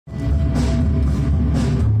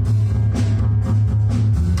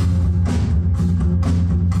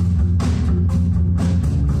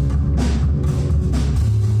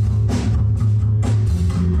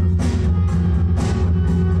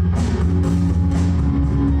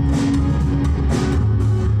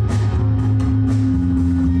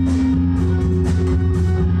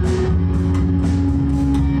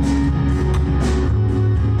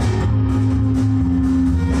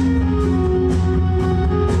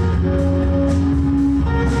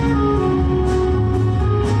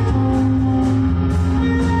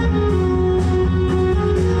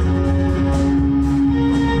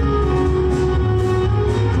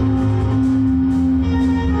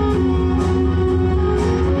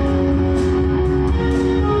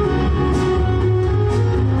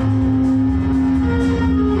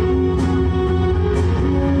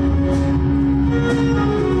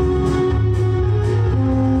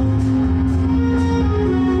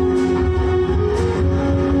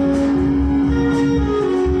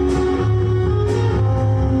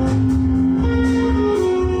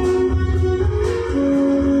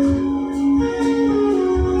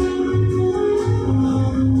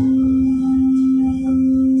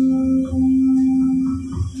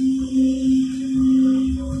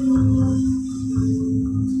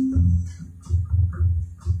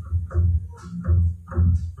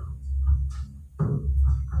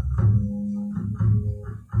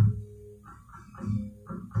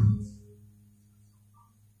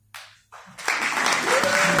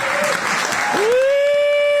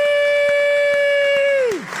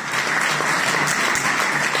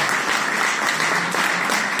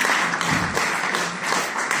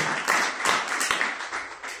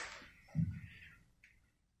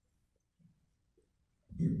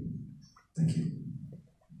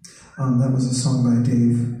That was a song by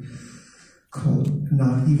Dave called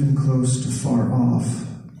Not Even Close to Far Off.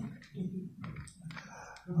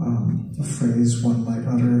 A phrase one might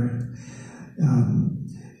utter.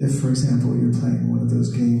 If, for example, you're playing one of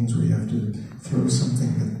those games where you have to throw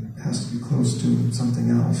something that has to be close to something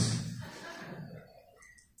else,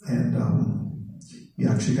 and you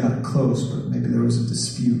actually got it close, but maybe there was a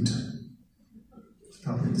dispute.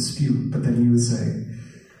 Probably a dispute, but then you would say,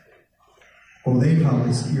 well,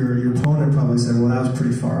 your opponent probably said, well, that was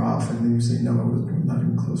pretty far off, and then you say, no, it was not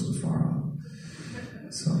even close to far off.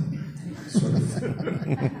 So, sort of,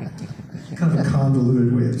 kind of a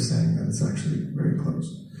convoluted way of saying that it's actually very close.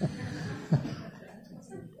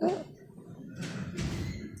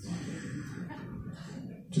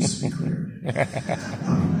 Just to be clear.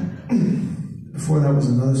 Before that was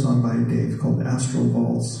another song by Dave called Astral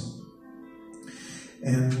Waltz.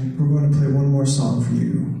 And we're going to play one more song for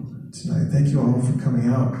you tonight. Thank you all for coming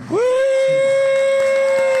out. Woo!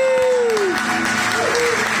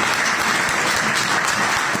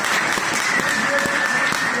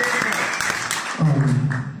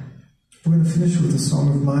 We're going to finish with a song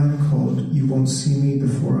of mine called You Won't See Me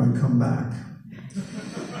Before I Come Back.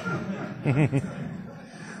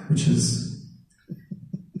 Which is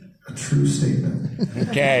a true statement.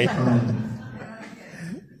 Okay.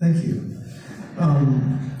 Thank you.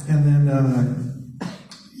 And then,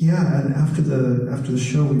 and after the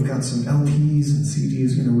show, we've got some LPs and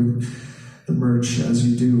CDs. You know, with the merch as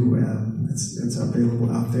you do, it's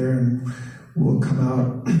available out there, and we'll come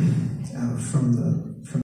out from the